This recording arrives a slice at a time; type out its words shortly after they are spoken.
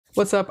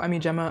What's up, I'm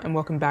Gemma and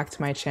welcome back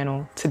to my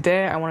channel.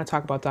 Today I want to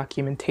talk about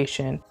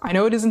documentation. I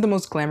know it isn't the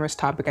most glamorous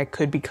topic I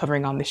could be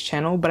covering on this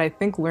channel, but I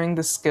think learning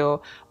the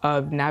skill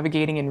of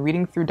navigating and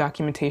reading through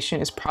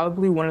documentation is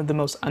probably one of the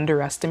most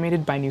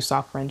underestimated by new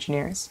software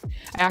engineers.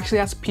 I actually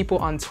asked people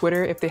on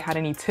Twitter if they had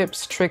any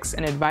tips, tricks,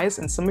 and advice,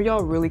 and some of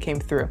y'all really came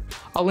through.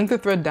 I'll link the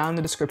thread down in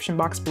the description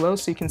box below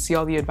so you can see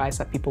all the advice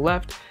that people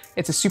left.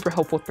 It's a super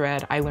helpful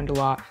thread. I learned a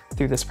lot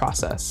through this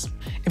process.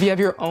 If you have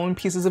your own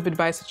pieces of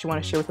advice that you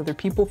want to share with other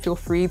people, feel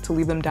free to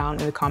leave them down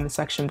in the comment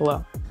section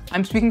below.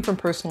 I'm speaking from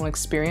personal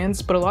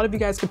experience, but a lot of you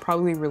guys could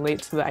probably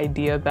relate to the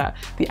idea that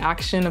the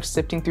action of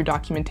sifting through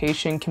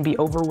documentation can be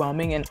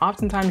overwhelming and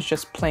oftentimes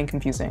just plain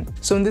confusing.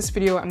 So in this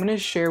video, I'm going to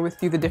share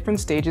with you the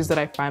different stages that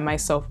I find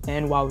myself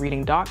in while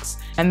reading docs.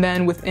 And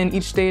then within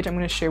each stage, I'm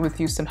going to share with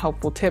you some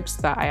helpful tips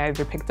that I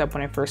either picked up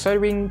when I first started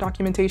reading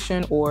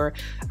documentation or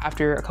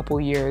after a couple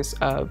of years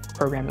of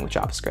programming with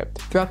JavaScript.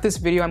 Throughout this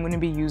video, I'm going to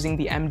be using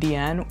the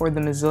MDN or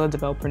the Mozilla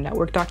Developer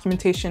Network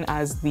documentation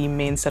as the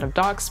main set of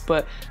docs,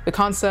 but the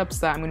concepts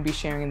that I'm going to be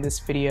sharing in this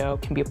video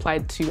can be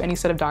applied to any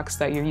set of docs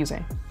that you're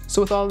using.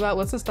 So with all of that,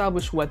 let's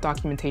establish what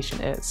documentation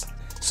is.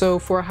 So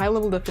for a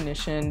high-level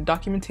definition,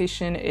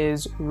 documentation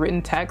is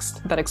written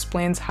text that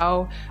explains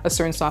how a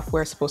certain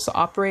software is supposed to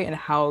operate and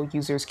how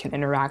users can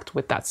interact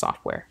with that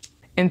software.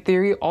 In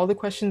theory, all the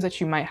questions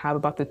that you might have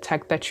about the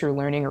tech that you're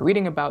learning or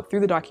reading about through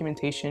the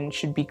documentation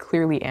should be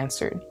clearly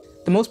answered.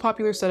 The most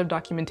popular set of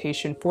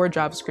documentation for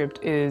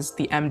JavaScript is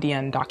the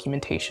MDN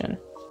documentation.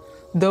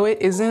 Though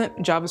it isn't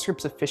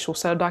JavaScript's official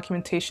set of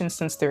documentation,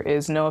 since there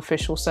is no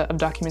official set of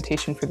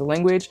documentation for the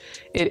language,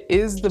 it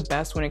is the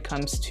best when it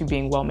comes to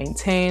being well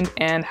maintained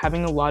and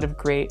having a lot of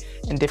great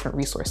and different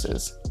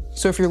resources.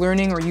 So if you're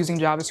learning or using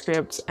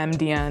JavaScript,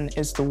 MDN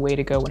is the way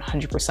to go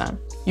 100%.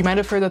 You might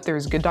have heard that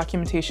there's good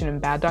documentation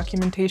and bad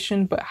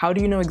documentation, but how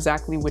do you know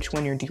exactly which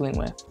one you're dealing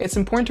with? It's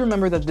important to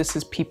remember that this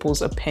is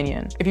people's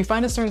opinion. If you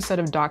find a certain set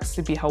of docs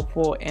to be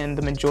helpful in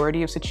the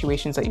majority of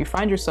situations that you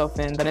find yourself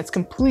in, then it's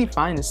completely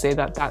fine to say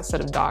that that set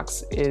of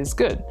docs is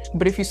good.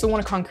 But if you still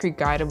want a concrete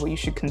guide of what you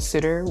should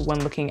consider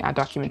when looking at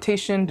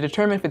documentation to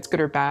determine if it's good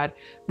or bad,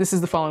 this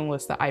is the following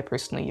list that I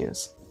personally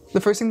use. The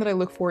first thing that I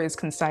look for is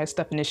concise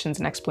definitions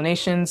and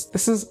explanations.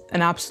 This is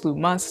an absolute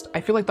must. I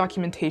feel like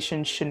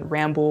documentation shouldn't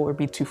ramble or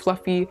be too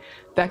fluffy.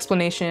 The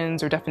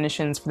explanations or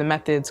definitions for the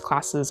methods,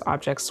 classes,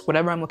 objects,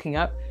 whatever I'm looking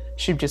up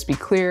should just be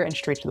clear and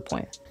straight to the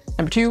point.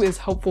 Number two is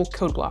helpful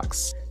code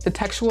blocks. The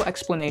textual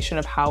explanation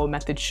of how a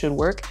method should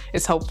work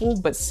is helpful,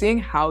 but seeing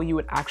how you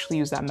would actually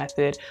use that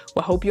method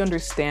will help you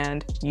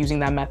understand using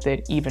that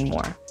method even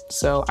more.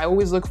 So I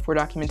always look for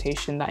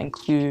documentation that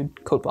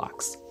include code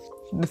blocks.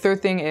 The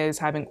third thing is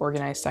having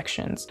organized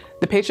sections.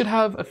 The page should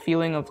have a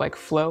feeling of like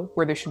flow,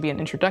 where there should be an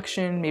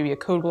introduction, maybe a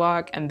code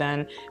block, and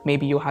then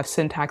maybe you'll have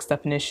syntax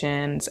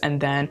definitions and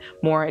then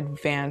more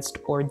advanced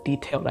or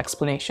detailed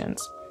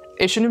explanations.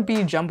 It shouldn't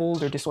be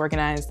jumbled or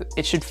disorganized.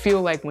 It should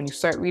feel like when you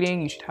start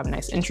reading, you should have a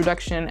nice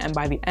introduction, and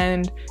by the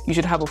end, you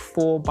should have a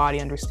full body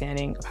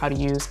understanding of how to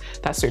use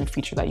that certain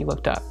feature that you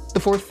looked up. The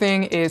fourth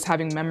thing is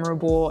having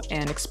memorable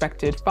and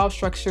expected file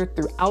structure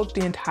throughout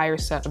the entire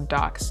set of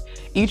docs.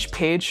 Each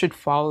page should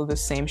follow the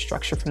same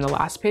structure from the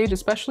last page,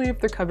 especially if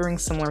they're covering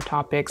similar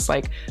topics,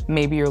 like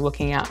maybe you're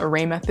looking at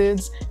array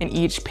methods, and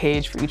each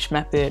page for each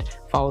method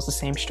follows the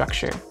same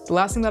structure. The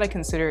last thing that I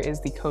consider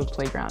is the code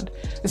playground.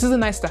 This is a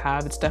nice to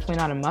have. It's definitely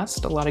not a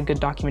must. A lot of good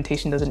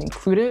documentation doesn't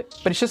include it,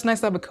 but it's just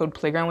nice to have a code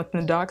playground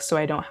within the docs so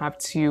I don't have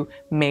to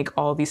make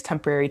all these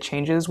temporary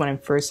changes when I'm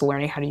first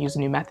learning how to use a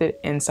new method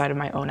inside of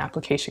my own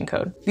application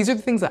code. These are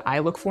the things that I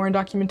look for in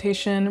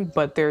documentation,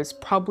 but there's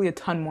probably a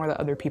ton more that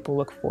other people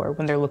look for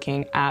when they're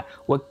looking at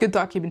what good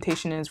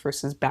documentation is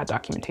versus bad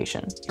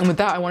documentation. And with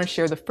that, I want to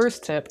share the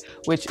first tip,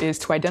 which is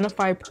to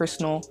identify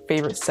personal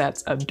favorite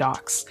sets of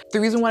docs. The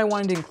reason why I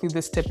wanted to include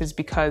this tip is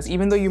because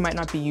even though you might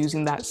not be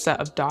using that set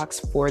of docs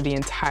for the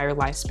entire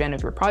lifespan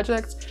of your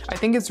project, I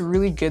think it's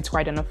really good to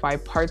identify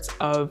parts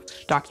of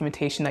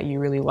documentation that you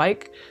really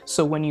like.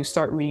 So when you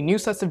start reading new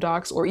sets of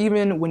docs, or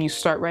even when you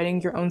start writing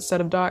your own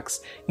set of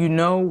docs, you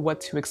know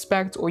what to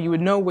expect, or you would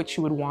know what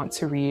you would want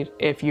to read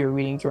if you're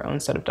reading your own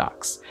set of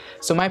docs.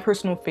 So my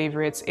personal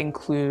favorites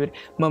include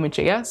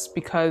Moment.js,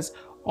 because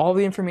all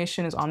the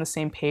information is on the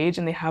same page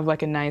and they have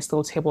like a nice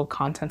little table of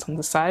contents on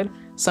the side.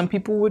 Some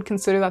people would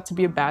consider that to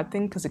be a bad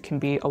thing because it can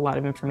be a lot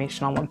of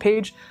information on one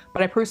page,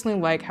 but I personally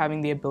like having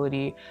the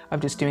ability of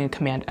just doing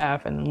Command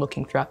F and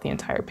looking throughout the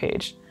entire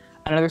page.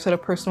 Another set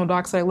of personal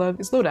docs I love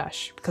is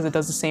Lodash, because it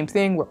does the same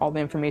thing where all the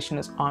information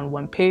is on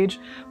one page.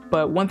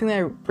 But one thing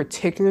that I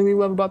particularly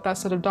love about that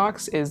set of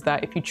docs is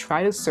that if you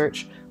try to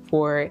search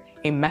for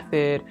a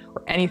method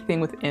or anything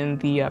within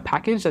the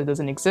package that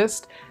doesn't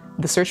exist,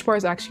 the search bar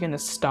is actually going to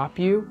stop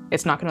you.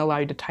 It's not going to allow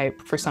you to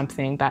type for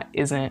something that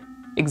isn't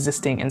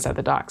existing inside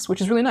the docs, which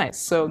is really nice.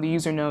 So the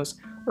user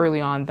knows early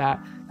on that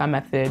that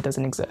method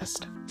doesn't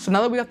exist. So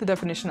now that we got the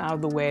definition out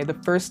of the way, the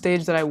first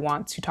stage that I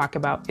want to talk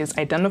about is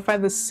identify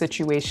the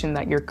situation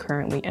that you're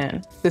currently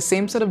in. The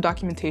same set of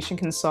documentation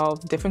can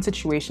solve different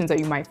situations that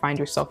you might find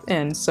yourself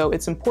in, so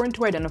it's important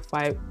to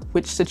identify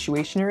which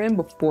situation you're in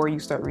before you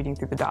start reading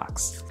through the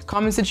docs.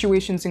 Common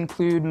situations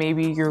include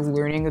maybe you're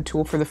learning a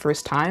tool for the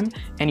first time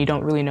and you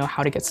don't really know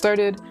how to get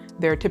started.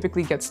 There are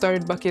typically get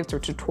started buckets or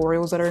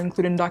tutorials that are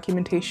included in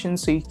documentation,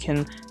 so you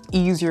can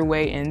ease your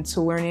way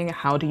into learning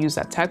how to use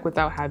that tech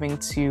without having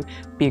to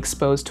be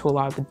exposed to a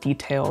lot of the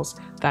details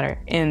that are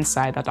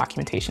inside that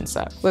documentation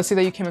set. Let's say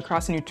that you came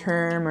across a new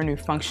term or new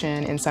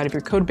function inside of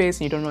your code base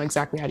and you don't know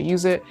exactly how to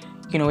use it.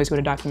 You can always go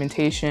to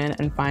documentation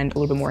and find a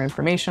little bit more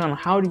information on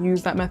how to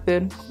use that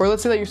method. Or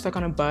let's say that you're stuck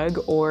on a bug,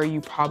 or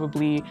you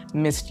probably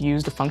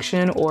misused a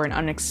function, or an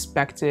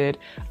unexpected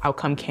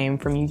outcome came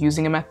from you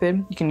using a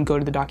method. You can go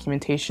to the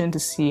documentation to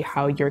see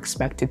how you're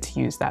expected to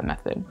use that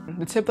method.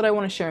 The tip that I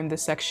want to share in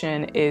this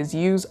section is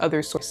use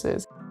other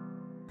sources.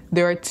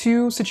 There are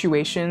two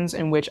situations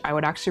in which I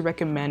would actually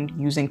recommend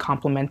using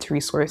complementary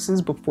sources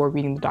before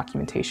reading the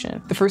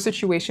documentation. The first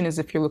situation is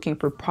if you're looking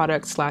for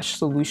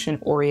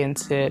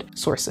product/solution-oriented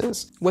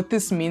sources. What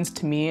this means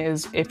to me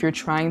is if you're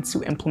trying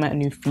to implement a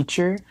new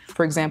feature,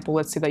 for example,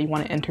 let's say that you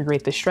want to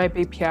integrate the Stripe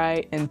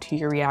API into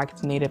your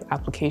React Native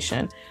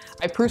application.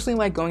 I personally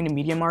like going to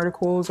Medium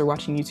articles or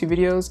watching YouTube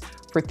videos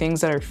for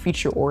things that are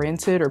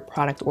feature-oriented or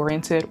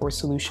product-oriented or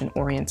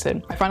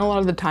solution-oriented. I find a lot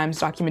of the times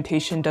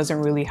documentation doesn't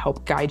really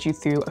help guide you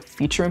through a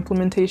feature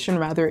implementation,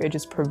 rather it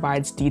just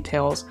provides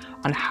details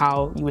on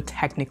how you would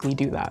technically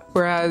do that.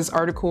 Whereas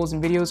articles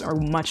and videos are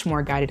much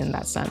more guided in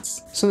that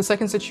sense. So the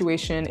second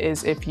situation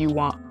is if you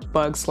want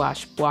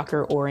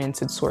bug/blocker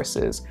oriented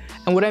sources.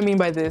 And what I mean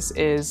by this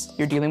is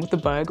you're dealing with a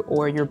bug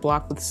or you're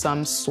blocked with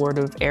some sort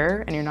of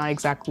error and you're not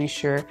exactly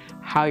sure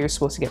how you're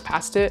supposed to get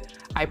past it.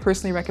 I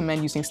personally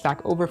recommend using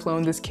StackOverflow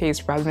in this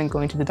case rather than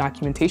going to the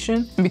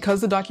documentation. And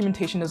because the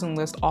documentation doesn't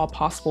list all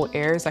possible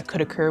errors that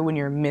could occur when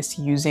you're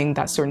misusing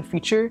that certain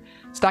feature,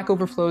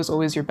 StackOverflow is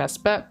always your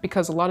best bet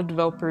because a lot of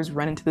developers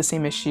run into the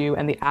same issue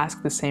and they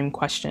ask the same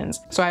questions.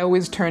 So I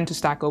always turn to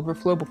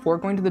StackOverflow before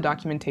going to the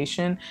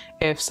documentation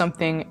if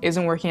something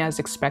isn't working as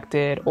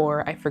expected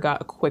or I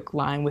forgot a quick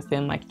line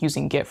within, like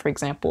using Git, for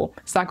example.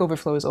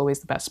 StackOverflow is always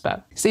the best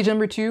bet. Stage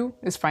number 2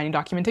 is finding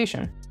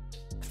documentation.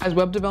 As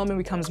web development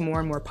becomes more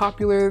and more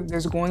popular,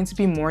 there's going to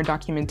be more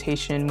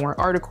documentation, more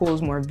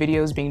articles, more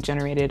videos being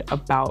generated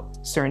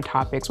about certain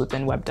topics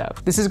within web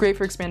dev. This is great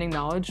for expanding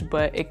knowledge,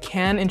 but it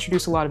can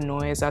introduce a lot of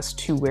noise as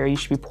to where you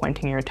should be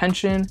pointing your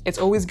attention. It's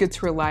always good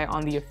to rely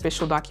on the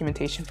official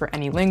documentation for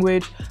any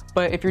language,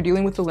 but if you're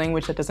dealing with a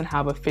language that doesn't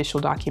have official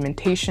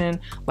documentation,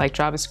 like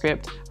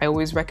JavaScript, I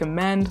always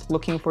recommend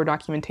looking for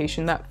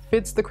documentation that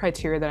fits the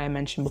criteria that I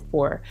mentioned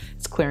before.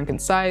 It's clear and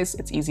concise,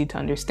 it's easy to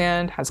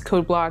understand, has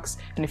code blocks,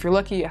 and if you're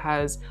lucky, it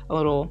has a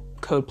little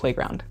code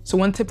playground. So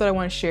one tip that I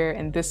want to share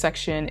in this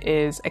section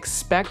is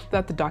expect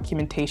that the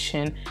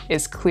documentation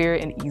is clear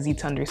and easy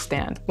to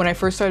understand. When I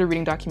first started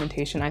reading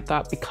documentation, I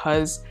thought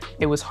because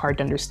it was hard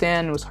to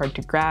understand, it was hard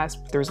to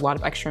grasp, there was a lot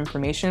of extra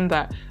information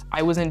that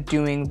I wasn't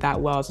doing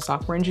that well as a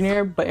software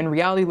engineer. But in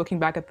reality, looking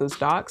back at those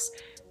docs,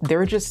 they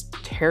were just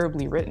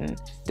terribly written,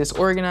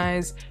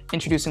 disorganized,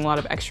 introducing a lot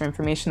of extra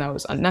information that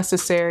was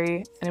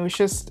unnecessary, and it was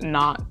just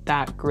not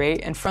that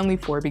great and friendly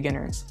for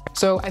beginners.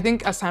 So I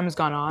think as time has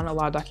gone on, a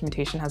lot of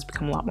documentation has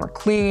become a lot more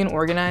clean,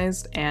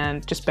 organized,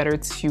 and just better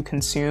to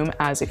consume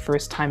as a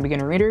first-time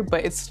beginner reader,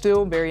 but it's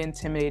still very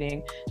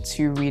intimidating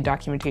to read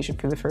documentation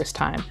for the first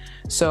time.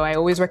 So I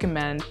always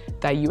recommend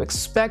that you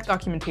expect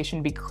documentation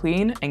to be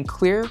clean and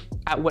clear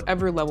at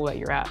whatever level that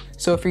you're at.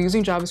 So if you're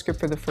using JavaScript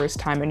for the first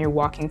time and you're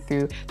walking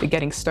through the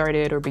getting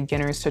started or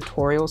beginners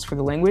tutorials for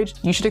the language,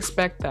 you should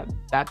expect that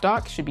that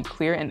doc should be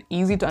clear and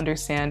easy to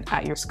understand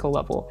at your skill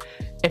level.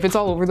 If it's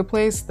all over the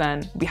place,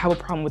 then we have a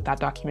problem with that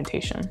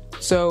documentation.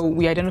 So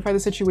we identify the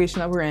situation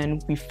that we're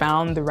in, we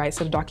found the right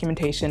set of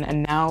documentation,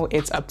 and now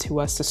it's up to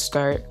us to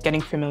start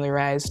getting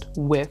familiarized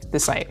with the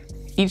site.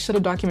 Each set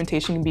of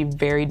documentation can be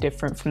very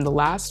different from the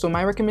last, so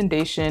my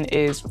recommendation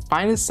is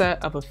find a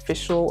set of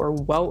official or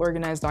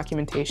well-organized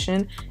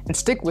documentation and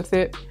stick with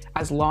it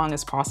as long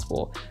as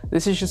possible.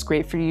 This is just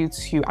great for you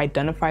to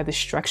identify the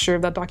structure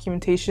of that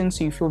documentation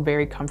so you feel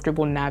very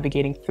comfortable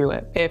navigating through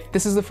it. If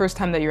this is the first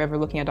time that you're ever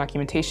looking at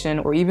documentation,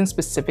 or even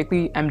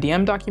specifically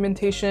MDM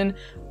documentation,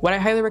 what I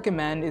highly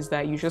recommend is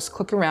that you just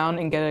click around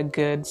and get a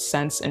good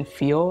sense and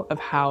feel of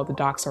how the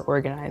docs are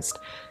organized.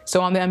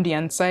 So on the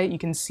MDN site, you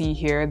can see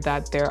here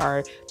that there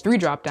are 3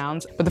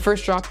 dropdowns, but the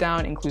first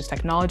dropdown includes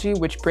technology,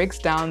 which breaks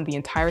down the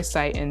entire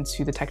site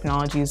into the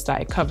technologies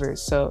that it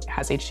covers. So it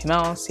has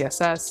HTML,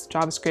 CSS,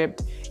 JavaScript,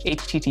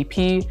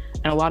 HTTP,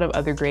 and a lot of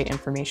other great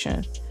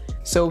information.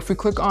 So if we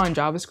click on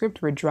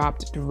JavaScript, we're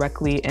dropped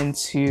directly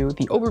into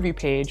the overview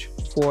page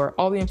for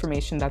all the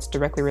information that's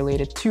directly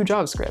related to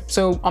JavaScript.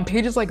 So on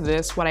pages like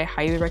this, what I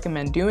highly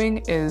recommend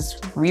doing is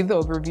read the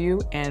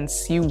overview and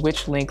see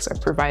which links are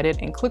provided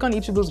and click on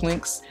each of those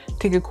links,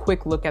 take a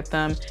quick look at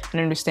them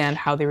and understand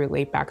how they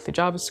relate back to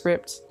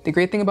JavaScript. The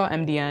great thing about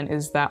MDN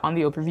is that on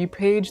the overview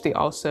page, they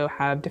also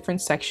have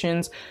different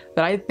sections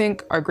that I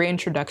think are great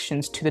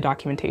introductions to the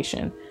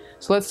documentation.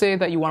 So let's say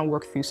that you want to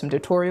work through some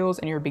tutorials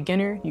and you're a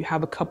beginner, you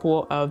have a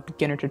couple of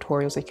beginner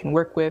tutorials that you can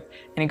work with,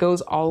 and it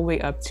goes all the way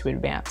up to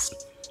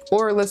advanced.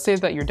 Or let's say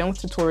that you're done with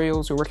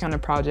tutorials, you're working on a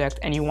project,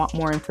 and you want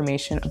more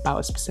information about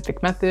a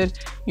specific method,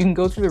 you can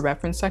go through the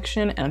reference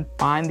section and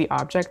find the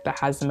object that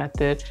has the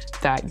method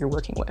that you're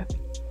working with.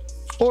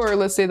 Or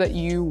let's say that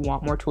you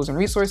want more tools and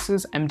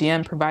resources,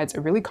 MDN provides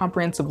a really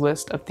comprehensive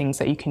list of things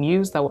that you can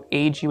use that will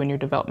aid you in your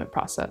development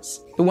process.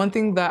 The one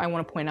thing that I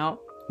want to point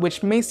out,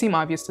 which may seem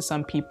obvious to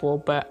some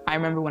people, but I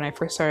remember when I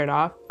first started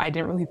off, I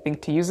didn't really think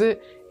to use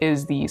it,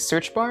 is the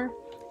search bar.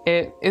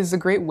 It is a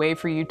great way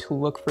for you to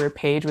look for a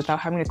page without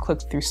having to click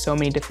through so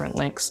many different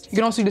links. You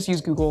can also just use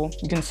Google.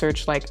 You can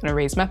search like an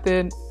arrays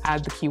method,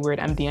 add the keyword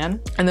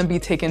MDN, and then be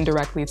taken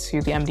directly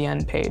to the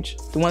MDN page.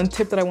 The one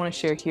tip that I want to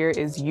share here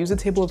is use a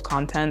table of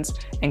contents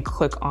and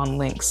click on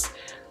links.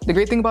 The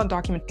great thing about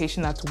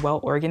documentation that's well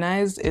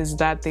organized is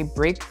that they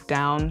break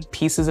down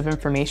pieces of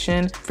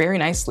information very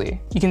nicely.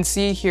 You can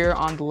see here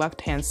on the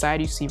left-hand side,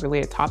 you see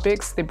related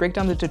topics. They break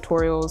down the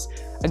tutorials,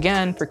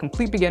 again, for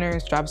complete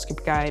beginners,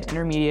 JavaScript guide,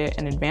 intermediate,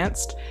 and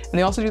advanced. And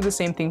they also do the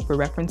same thing for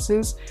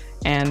references,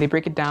 and they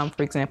break it down,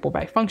 for example,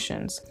 by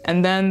functions.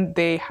 And then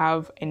they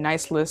have a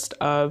nice list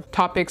of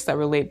topics that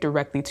relate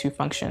directly to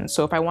functions.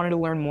 So if I wanted to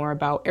learn more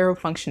about arrow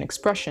function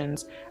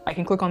expressions, I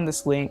can click on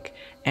this link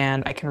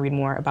and I can read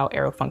more about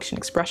arrow function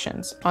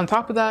expressions. On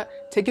top of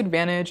that, take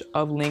advantage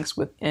of links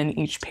within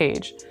each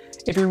page.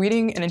 If you're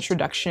reading an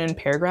introduction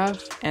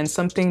paragraph and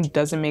something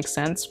doesn't make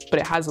sense, but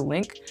it has a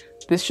link,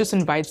 this just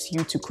invites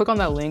you to click on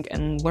that link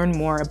and learn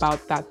more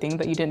about that thing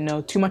that you didn't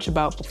know too much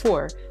about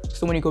before.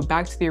 So when you go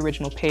back to the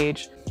original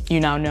page, you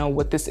now know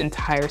what this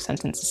entire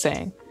sentence is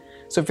saying.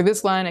 So for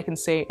this line, I can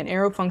say an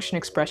arrow function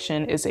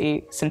expression is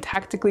a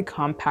syntactically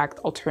compact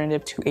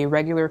alternative to a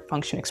regular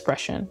function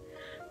expression.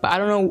 But I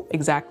don't know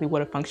exactly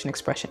what a function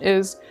expression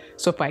is.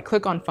 So if I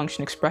click on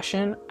function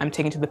expression, I'm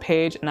taken to the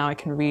page and now I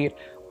can read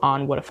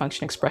on what a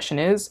function expression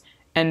is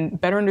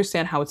and better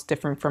understand how it's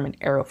different from an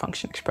arrow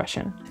function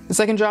expression. The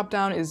second drop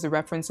down is the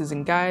references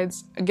and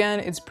guides.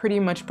 Again, it's pretty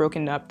much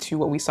broken up to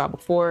what we saw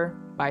before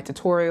by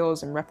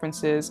tutorials and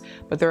references,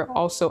 but there are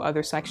also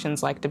other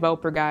sections like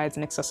developer guides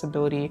and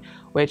accessibility,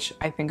 which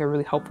I think are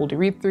really helpful to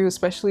read through,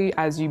 especially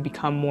as you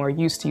become more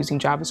used to using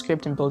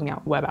JavaScript and building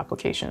out web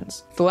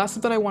applications. The last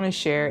tip that I want to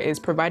share is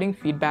providing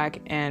feedback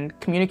and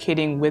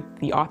communicating with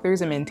the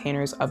authors and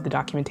maintainers of the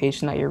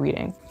documentation that you're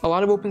reading. A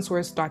lot of open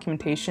source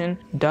documentation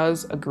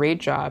does a great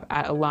job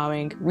at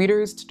allowing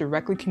readers to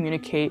directly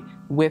communicate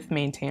with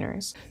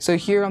maintainers. So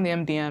here on the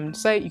MDN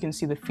site, you can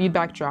see the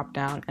feedback drop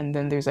down, and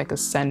then there's like a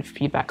send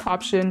feedback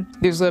option.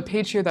 There's a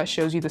page here that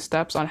shows you the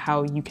steps on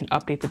how you can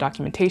update the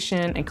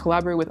documentation and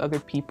collaborate with other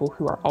people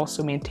who are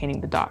also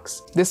maintaining the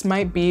docs. This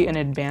might be an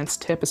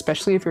advanced tip,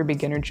 especially if you're a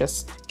beginner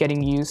just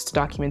getting used to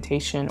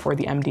documentation or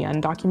the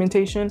MDN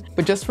documentation,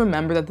 but just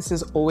remember that this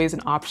is always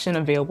an option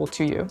available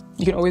to you.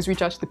 You can always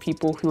reach out to the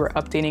people who are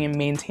updating and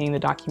maintaining the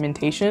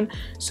documentation,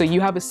 so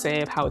you have a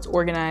say of how it's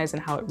organized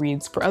and how it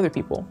reads for other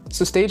people.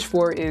 So stage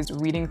 4 is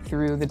reading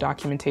through the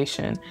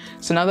documentation.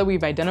 So now that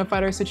we've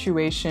identified our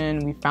situation,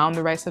 we found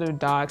the right set of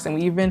docs, and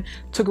we even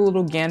took a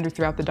little gander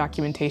throughout the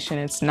documentation,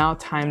 it's now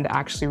time to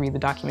actually read the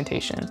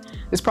documentation.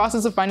 This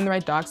process of finding the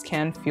right docs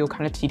can feel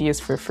kind of tedious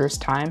for a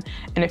first time,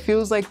 and it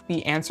feels like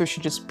the answer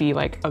should just be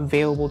like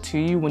available to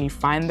you when you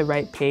find the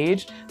right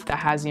page that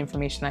has the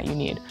information that you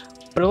need.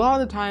 But a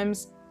lot of the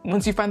times,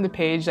 once you find the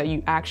page that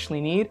you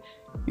actually need,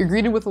 you're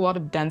greeted with a lot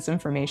of dense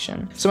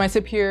information. So my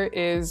tip here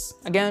is,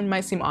 again,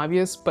 might seem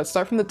obvious, but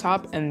start from the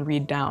top and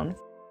read down.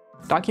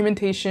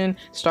 Documentation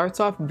starts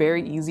off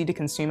very easy to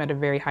consume at a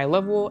very high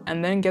level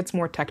and then gets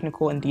more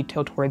technical and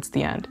detailed towards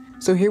the end.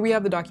 So here we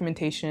have the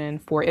documentation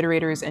for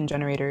iterators and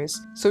generators.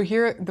 So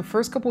here, the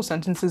first couple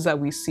sentences that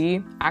we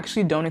see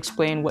actually don't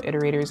explain what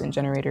iterators and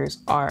generators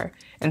are.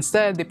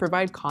 Instead, they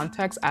provide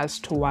context as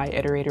to why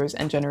iterators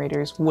and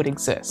generators would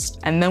exist.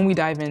 And then we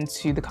dive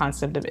into the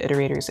concept of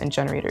iterators and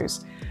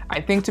generators. I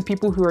think to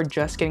people who are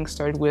just getting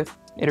started with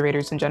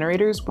iterators and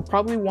generators would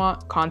probably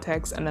want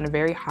context and then a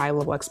very high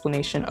level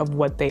explanation of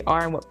what they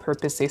are and what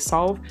purpose they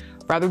solve,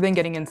 rather than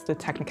getting into the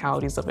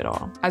technicalities of it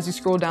all. As you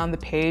scroll down the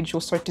page, you'll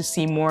start to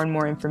see more and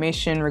more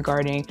information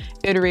regarding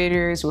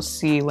iterators, you'll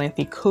see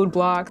lengthy code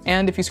blocks,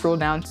 and if you scroll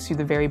down to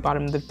the very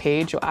bottom of the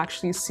page, you'll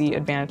actually see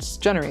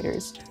advanced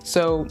generators.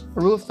 So a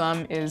rule of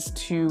thumb is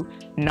to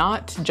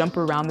not jump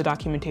around the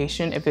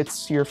documentation if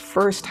it's your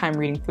first time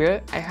reading through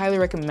it. I highly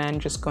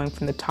recommend just going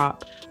from the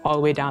top all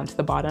the way down to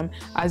the bottom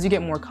as you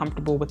get more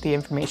comfortable with the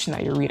information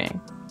that you're reading.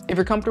 If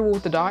you're comfortable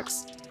with the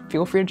docs,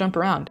 feel free to jump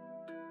around.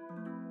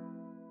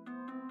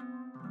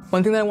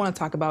 One thing that I want to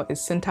talk about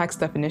is syntax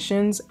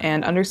definitions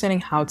and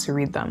understanding how to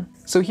read them.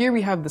 So here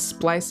we have the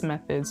splice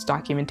methods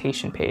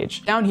documentation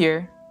page. Down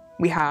here,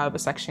 we have a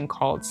section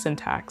called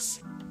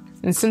syntax.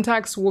 And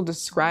syntax will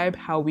describe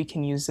how we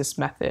can use this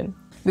method.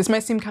 This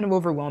might seem kind of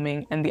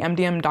overwhelming, and the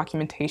MDM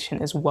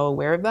documentation is well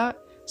aware of that.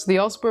 So they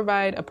also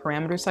provide a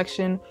parameter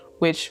section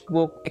which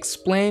will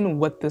explain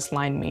what this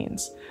line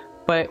means.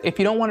 But if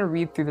you don't want to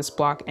read through this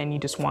block and you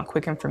just want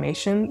quick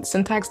information,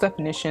 syntax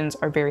definitions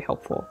are very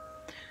helpful.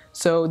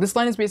 So this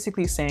line is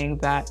basically saying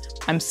that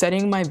I'm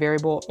setting my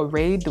variable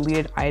array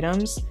deleted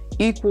items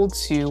equal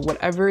to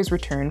whatever is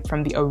returned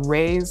from the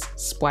arrays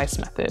splice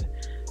method.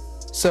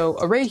 So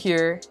array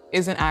here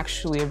isn't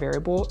actually a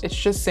variable, it's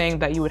just saying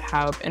that you would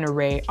have an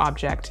array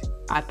object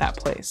at that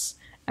place,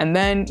 and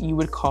then you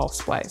would call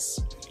splice.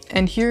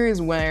 And here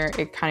is where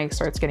it kind of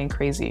starts getting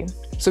crazy.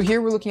 So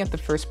here we're looking at the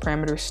first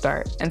parameter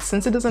start, and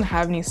since it doesn't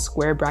have any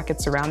square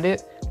brackets around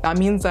it, that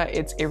means that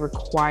it's a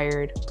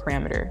required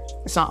parameter.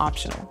 It's not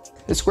optional.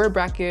 The square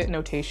bracket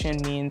notation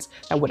means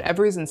that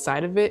whatever is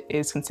inside of it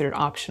is considered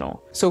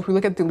optional. So if we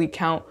look at delete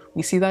count,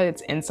 we see that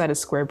it's inside a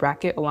square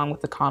bracket along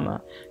with the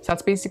comma. So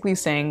that's basically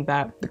saying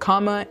that the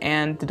comma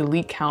and the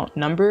delete count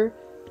number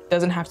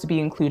doesn't have to be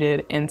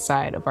included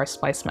inside of our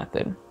splice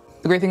method.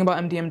 The great thing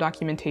about MDM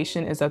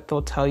documentation is that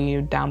they'll tell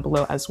you down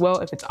below as well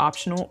if it's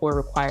optional or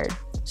required.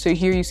 So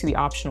here you see the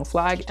optional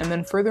flag and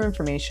then further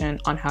information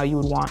on how you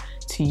would want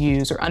to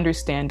use or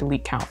understand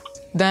delete count.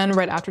 Then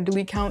right after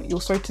delete count, you'll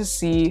start to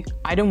see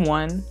item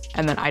 1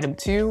 and then item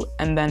 2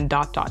 and then ...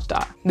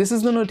 This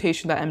is the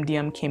notation that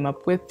MDM came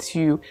up with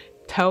to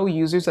tell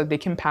users that they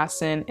can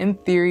pass in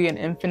theory, an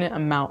infinite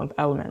amount of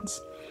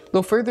elements.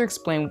 They'll further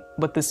explain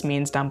what this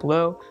means down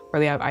below, where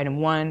they have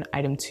item 1,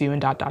 item 2,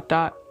 and ...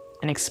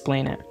 and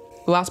explain it.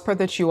 The last part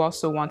that you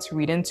also want to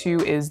read into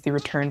is the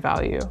return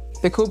value.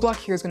 The code block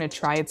here is going to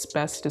try its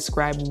best to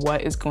describe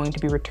what is going to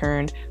be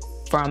returned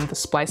from the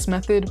splice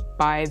method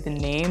by the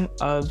name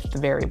of the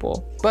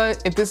variable.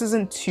 But if this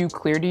isn't too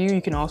clear to you,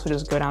 you can also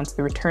just go down to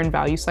the return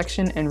value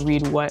section and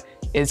read what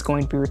is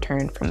going to be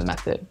returned from the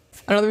method.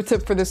 Another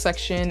tip for this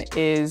section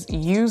is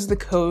use the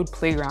code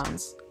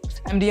playgrounds.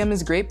 MDM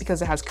is great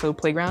because it has code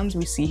playgrounds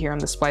we see here on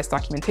the splice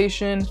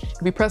documentation.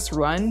 If we press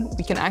run,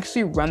 we can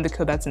actually run the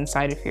code that's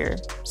inside of here.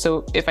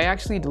 So if I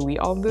actually delete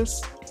all of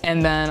this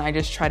and then I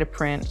just try to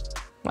print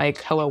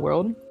like hello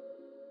world,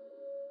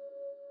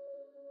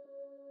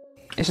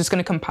 it's just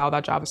going to compile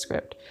that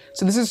JavaScript.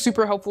 So this is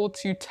super helpful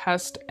to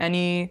test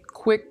any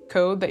quick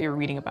code that you're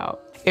reading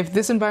about. If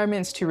this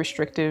environment is too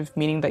restrictive,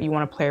 meaning that you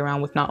want to play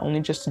around with not only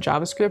just the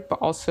JavaScript, but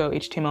also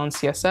HTML and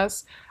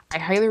CSS, I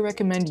highly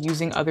recommend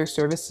using other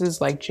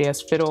services like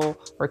JSFiddle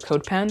or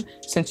CodePen,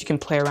 since you can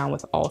play around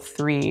with all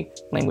three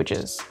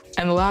languages.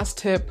 And the last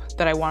tip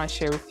that I want to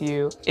share with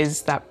you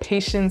is that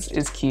patience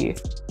is key.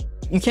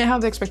 You can't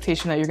have the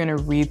expectation that you're going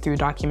to read through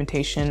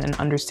documentation and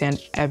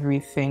understand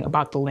everything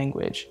about the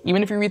language.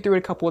 Even if you read through it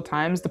a couple of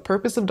times, the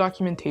purpose of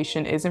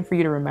documentation isn't for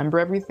you to remember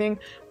everything.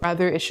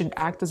 Rather, it should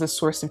act as a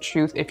source of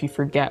truth if you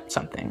forget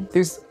something.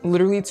 There's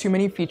literally too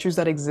many features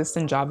that exist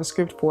in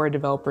JavaScript for a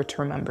developer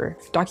to remember.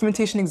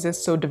 Documentation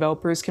exists so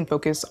developers can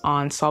focus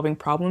on solving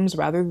problems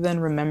rather than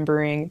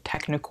remembering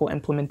technical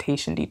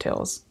implementation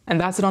details. And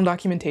that's it on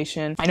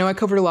documentation. I know I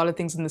covered a lot of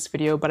things in this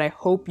video, but I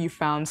hope you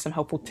found some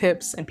helpful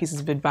tips and pieces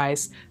of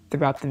advice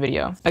throughout the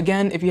video.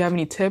 Again, if you have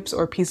any tips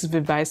or pieces of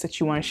advice that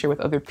you want to share with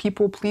other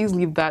people, please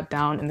leave that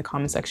down in the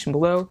comment section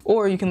below,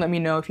 or you can let me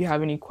know if you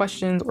have any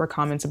questions or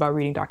comments about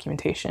reading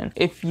documentation.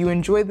 If you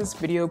enjoyed this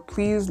video,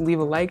 please leave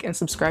a like and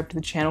subscribe to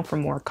the channel for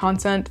more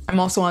content. I'm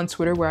also on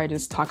Twitter where I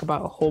just talk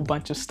about a whole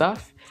bunch of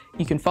stuff.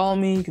 You can follow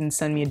me, you can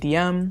send me a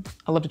DM.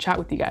 I love to chat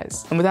with you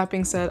guys. And with that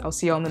being said, I'll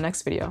see you all in the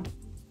next video.